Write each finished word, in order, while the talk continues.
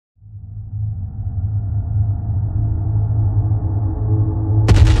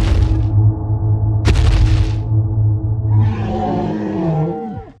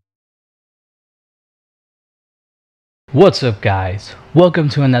What's up guys? Welcome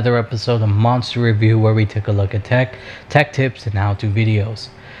to another episode of Monster Review, where we take a look at tech tips and how-to videos.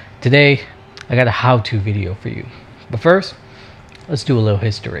 Today I got a how-to video for you. But first, let's do a little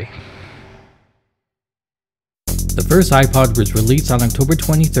history. The first iPod was released on October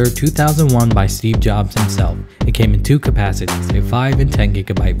 23, 2001 by Steve Jobs himself. It came in two capacities, a 5 and 10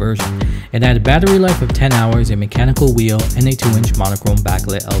 gigabyte version. It had a battery life of 10 hours, a mechanical wheel, and a 2-inch monochrome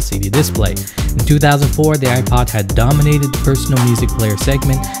backlit LCD display. In 2004, the iPod had dominated the personal music player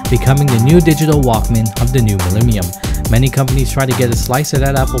segment, becoming the new digital Walkman of the new millennium. Many companies tried to get a slice of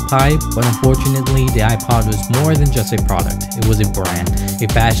that apple pie, but unfortunately, the iPod was more than just a product. It was a brand, a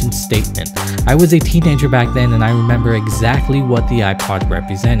fashion statement. I was a teenager back then, and I remember exactly what the iPod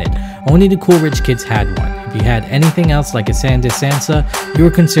represented. Only the cool rich kids had one. If you had anything else like a Sansa, you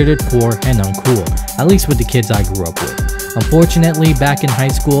were considered poor and uncool, at least with the kids I grew up with. Unfortunately, back in high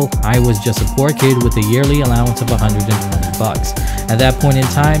school, I was just a poor kid with a yearly allowance of $120. At that point in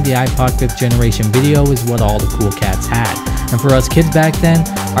time, the iPod 5th generation video is what all the cool cats had. And for us kids back then,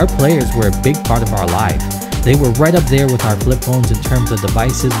 our players were a big part of our life. They were right up there with our flip phones in terms of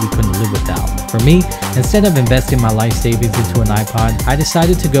devices we couldn't live without. For me, instead of investing my life savings into an iPod, I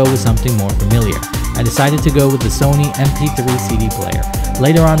decided to go with something more familiar. I decided to go with the Sony MP3 CD player.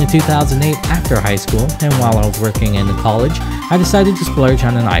 Later on in 2008, after high school, and while I was working in college, I decided to splurge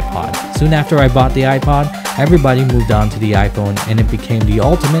on an iPod. Soon after I bought the iPod, everybody moved on to the iPhone, and it became the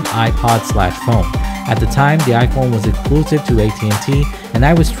ultimate iPod/phone. At the time, the iPhone was exclusive to AT&T, and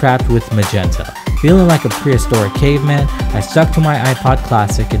I was trapped with Magenta. Feeling like a prehistoric caveman, I stuck to my iPod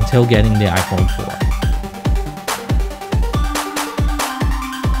Classic until getting the iPhone 4.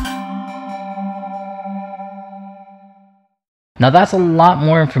 Now that's a lot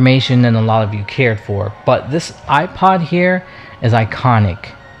more information than a lot of you cared for, but this iPod here is iconic,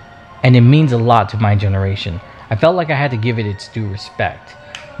 and it means a lot to my generation. I felt like I had to give it its due respect.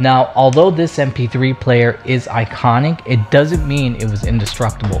 Now, although this MP3 player is iconic, it doesn't mean it was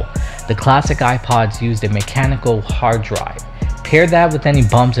indestructible. The classic iPods used a mechanical hard drive. Pair that with any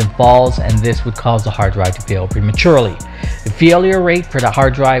bumps and falls, and this would cause the hard drive to fail prematurely. The failure rate for the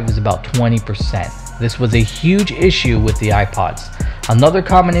hard drive was about 20%. This was a huge issue with the iPods. Another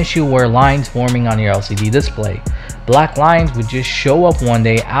common issue were lines forming on your LCD display. Black lines would just show up one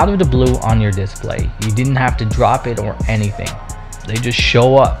day out of the blue on your display. You didn't have to drop it or anything. They just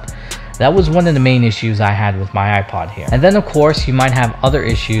show up. That was one of the main issues I had with my iPod here. And then of course you might have other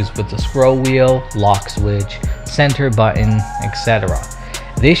issues with the scroll wheel, lock switch, center button, etc.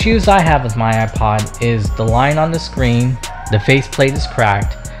 The issues I have with my iPod is the line on the screen, the faceplate is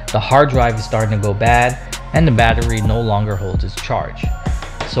cracked, the hard drive is starting to go bad, and the battery no longer holds its charge.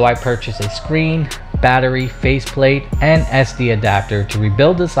 So I purchased a screen, battery, faceplate, and SD adapter to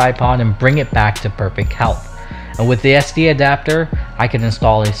rebuild this iPod and bring it back to perfect health. And with the SD adapter, I can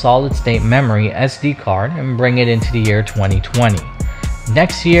install a solid state memory SD card and bring it into the year 2020.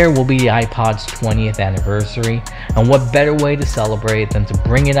 Next year will be the iPod's 20th anniversary, and what better way to celebrate than to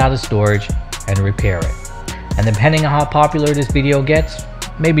bring it out of storage and repair it. And depending on how popular this video gets,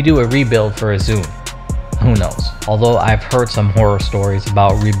 maybe do a rebuild for a Zune. Who knows? Although I've heard some horror stories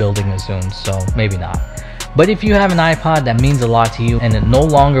about rebuilding a Zune, so maybe not. But if you have an iPod that means a lot to you and it no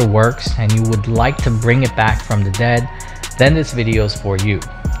longer works and you would like to bring it back from the dead, then this video is for you.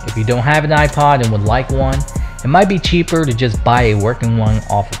 If you don't have an iPod and would like one, it might be cheaper to just buy a working one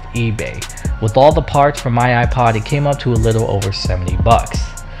off of eBay. With all the parts for my iPod, it came up to a little over 70 bucks.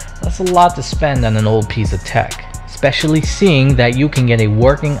 That's a lot to spend on an old piece of tech, especially seeing that you can get a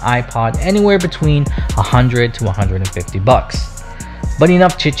working iPod anywhere between 100 to 150 bucks. But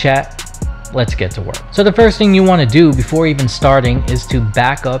enough chit chat. Let's get to work. So the first thing you want to do before even starting is to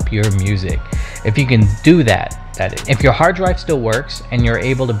back up your music. If you can do that is. If your hard drive still works and you're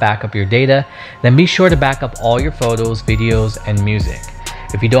able to back up your data, then be sure to back up all your photos, videos, and music.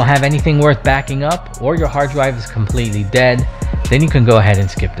 If you don't have anything worth backing up or your hard drive is completely dead, then you can go ahead and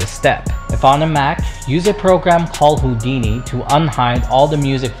skip this step. If on a Mac, use a program called Houdini to unhide all the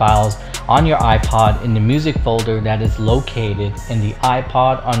music files on your iPod in the music folder that is located in the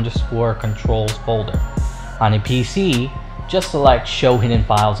iPod_controls folder. On a PC, just select Show Hidden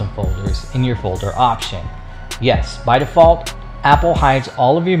Files and Folders in your folder option. Yes, by default, Apple hides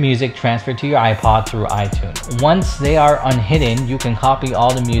all of your music transferred to your iPod through iTunes. Once they are unhidden, you can copy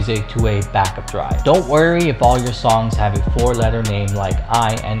all the music to a backup drive. Don't worry if all your songs have a 4-letter name like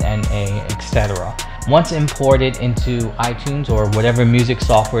INNA, etc. Once imported into iTunes or whatever music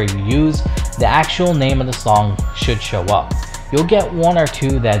software you use, the actual name of the song should show up. You'll get one or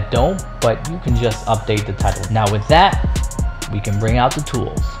two that don't, but you can just update the title. Now with that, we can bring out the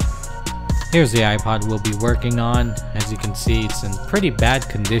tools. Here's the iPod we'll be working on. As you can see, it's in pretty bad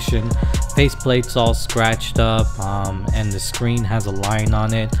condition. Faceplate's all scratched up, and the screen has a line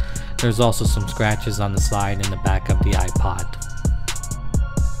on it. There's also some scratches on the side and the back of the iPod.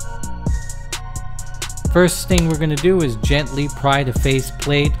 First thing we're going to do is gently pry the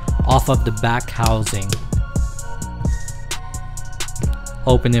faceplate off of the back housing.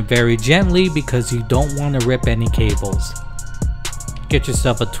 Open it very gently because you don't want to rip any cables. Get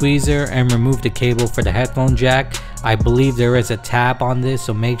yourself a tweezer and remove the cable for the headphone jack. I believe there is a tab on this,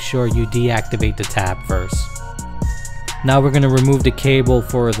 so make sure you deactivate the tab first. Now we're going to remove the cable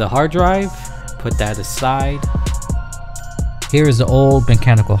for the hard drive. Put that aside. Here is the old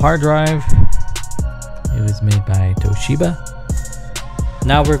mechanical hard drive. It was made by Toshiba.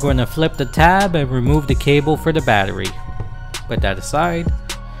 Now we're going to flip the tab and remove the cable for the battery. Put that aside.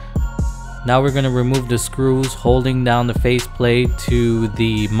 Now we're going to remove the screws holding down the faceplate to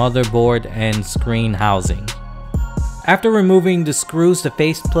the motherboard and screen housing. After removing the screws, the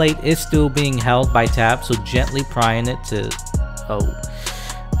faceplate is still being held by tabs, so gently prying it to...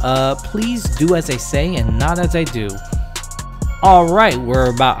 please do as I say and not as I do. Alright, we're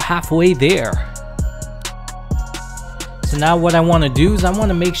about halfway there. So now what I want to do is I want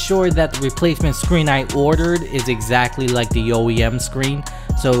to make sure that the replacement screen I ordered is exactly like the OEM screen.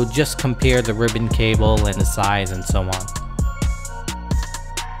 So just compare the ribbon cable and the size and so on.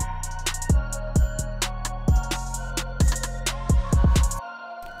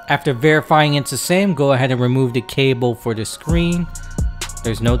 After verifying it's the same, go ahead and remove the cable for the screen.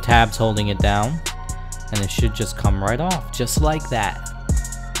 There's no tabs holding it down, and it should just come right off, just like that.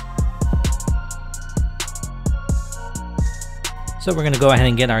 So we're going to go ahead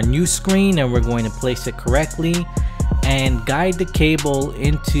and get our new screen, and we're going to place it correctly and guide the cable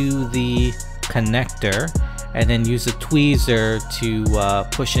into the connector, and then use a tweezer to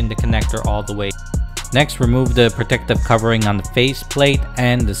push in the connector all the way. Next, remove the protective covering on the faceplate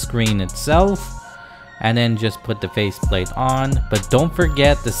and the screen itself, and then just put the faceplate on, but don't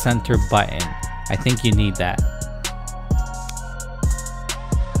forget the center button. I think you need that.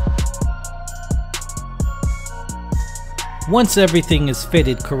 Once everything is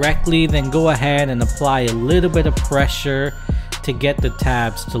fitted correctly, then go ahead and apply a little bit of pressure to get the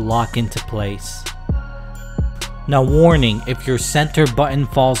tabs to lock into place. Now warning, if your center button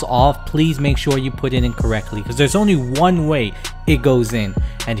falls off, please make sure you put it in correctly, because there's only one way it goes in,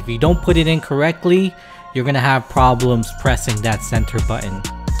 and if you don't put it in correctly, you're going to have problems pressing that center button.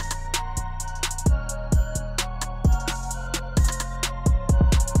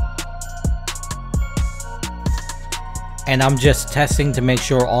 And I'm just testing to make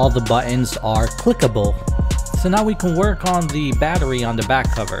sure all the buttons are clickable. So now we can work on the battery on the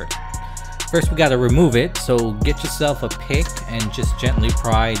back cover. First we gotta remove it, so get yourself a pick and just gently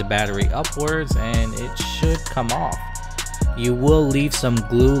pry the battery upwards and it should come off. You will leave some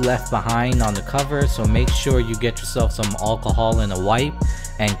glue left behind on the cover, so make sure you get yourself some alcohol and a wipe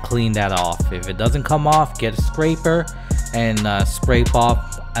and clean that off. If it doesn't come off, get a scraper and scrape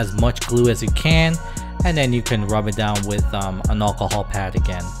off as much glue as you can, and then you can rub it down with an alcohol pad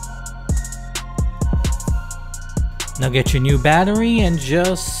again. Now get your new battery and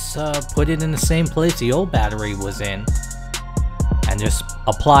just put it in the same place the old battery was in, and just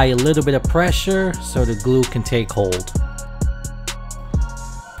apply a little bit of pressure so the glue can take hold.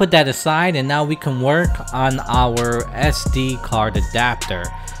 Put that aside, and now we can work on our SD card adapter.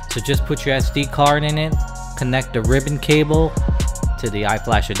 So just put your SD card in it, connect the ribbon cable to the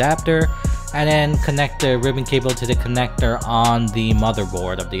iFlash adapter, and then connect the ribbon cable to the connector on the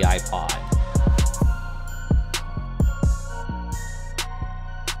motherboard of the iPod.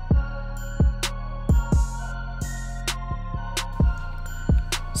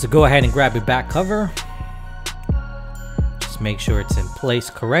 So go ahead and grab your back cover. Just make sure it's in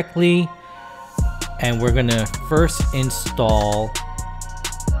place correctly. And we're gonna first install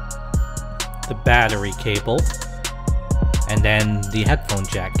the battery cable and then the headphone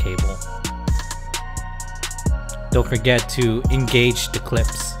jack cable. Don't forget to engage the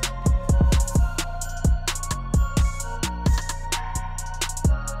clips.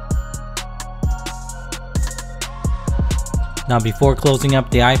 Now before closing up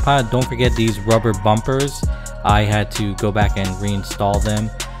the iPod, don't forget these rubber bumpers. I had to go back and reinstall them.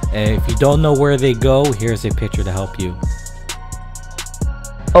 If you don't know where they go, here's a picture to help you.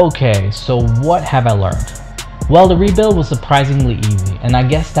 Okay, so what have I learned? Well, the rebuild was surprisingly easy, and I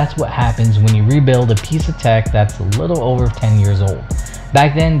guess that's what happens when you rebuild a piece of tech that's a little over 10 years old.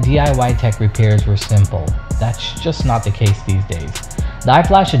 Back then, DIY tech repairs were simple. That's just not the case these days. The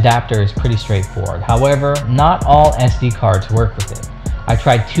iFlash adapter is pretty straightforward. However, not all SD cards work with it. I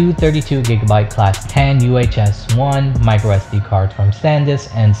tried two 32GB Class 10 UHS 1 micro SD cards from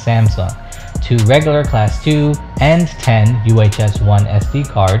SanDisk and Samsung, two regular Class 2 and 10 UHS 1 SD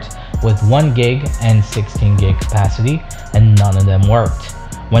cards with 1GB and 16GB capacity, and none of them worked.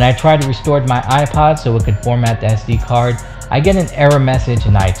 When I tried to restore my iPod so it could format the SD card, I get an error message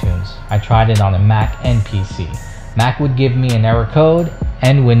in iTunes. I tried it on a Mac and PC. Mac would give me an error code,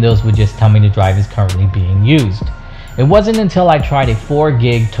 and Windows would just tell me the drive is currently being used. It wasn't until I tried a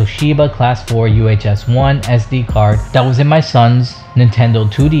 4GB Toshiba Class 4 UHS 1 SD card that was in my son's Nintendo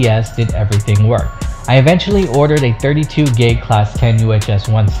 2DS did everything work. I eventually ordered a 32GB Class 10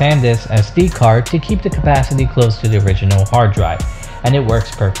 UHS 1 SanDisk SD card to keep the capacity close to the original hard drive, and it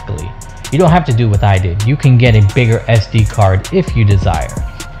works perfectly. You don't have to do what I did. You can get a bigger SD card if you desire.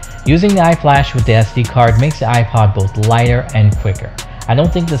 Using the iFlash with the SD card makes the iPod both lighter and quicker. I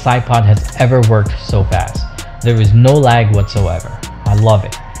don't think this iPod has ever worked so fast. There is no lag whatsoever. I love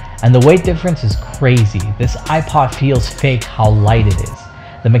it. And the weight difference is crazy. This iPod feels fake how light it is.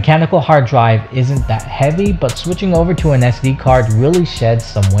 The mechanical hard drive isn't that heavy, but switching over to an SD card really sheds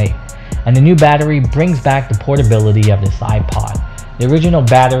some weight. And the new battery brings back the portability of this iPod. The original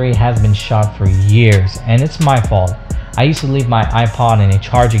battery has been shot for years, and it's my fault. I used to leave my iPod in a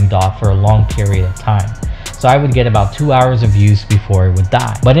charging dock for a long period of time, so I would get about 2 hours of use before it would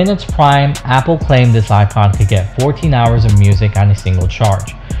die. But in its prime, Apple claimed this iPod could get 14 hours of music on a single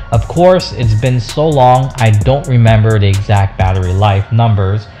charge. Of course, it's been so long I don't remember the exact battery life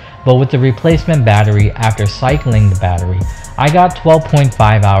numbers, but with the replacement battery after cycling the battery, I got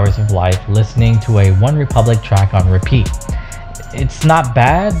 12.5 hours of life listening to a OneRepublic track on repeat. It's not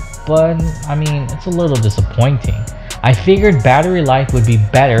bad, but I mean, it's a little disappointing. I figured battery life would be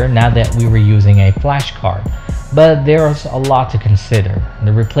better now that we were using a flash card, but there's a lot to consider.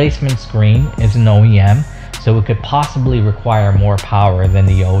 The replacement screen is an OEM, so it could possibly require more power than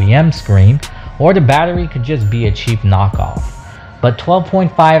the OEM screen, or the battery could just be a cheap knockoff. But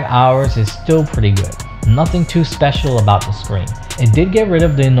 12.5 hours is still pretty good. Nothing too special about the screen. It did get rid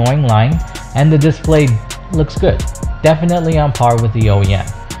of the annoying line, and the display looks good. Definitely on par with the OEM.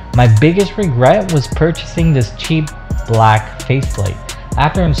 My biggest regret was purchasing this cheap black faceplate.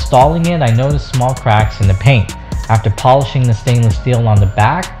 After installing it, I noticed small cracks in the paint. After polishing the stainless steel on the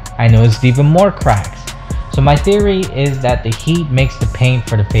back, I noticed even more cracks. So my theory is that the heat makes the paint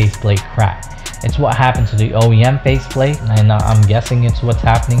for the faceplate crack. It's what happened to the OEM faceplate, and I'm guessing it's what's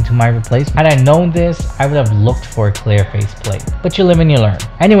happening to my replacement. Had I known this, I would have looked for a clear faceplate. But you live and you learn.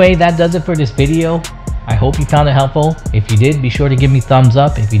 Anyway, that does it for this video. I hope you found it helpful. If you did, be sure to give me thumbs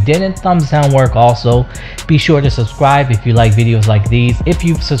up. If you didn't, thumbs down work also. Be sure to subscribe if you like videos like these. If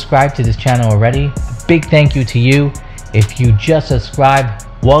you've subscribed to this channel already, a big thank you to you. If you just subscribed,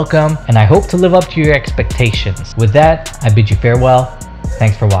 welcome, and I hope to live up to your expectations. With that, I bid you farewell.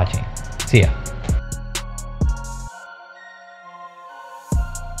 Thanks for watching. See ya.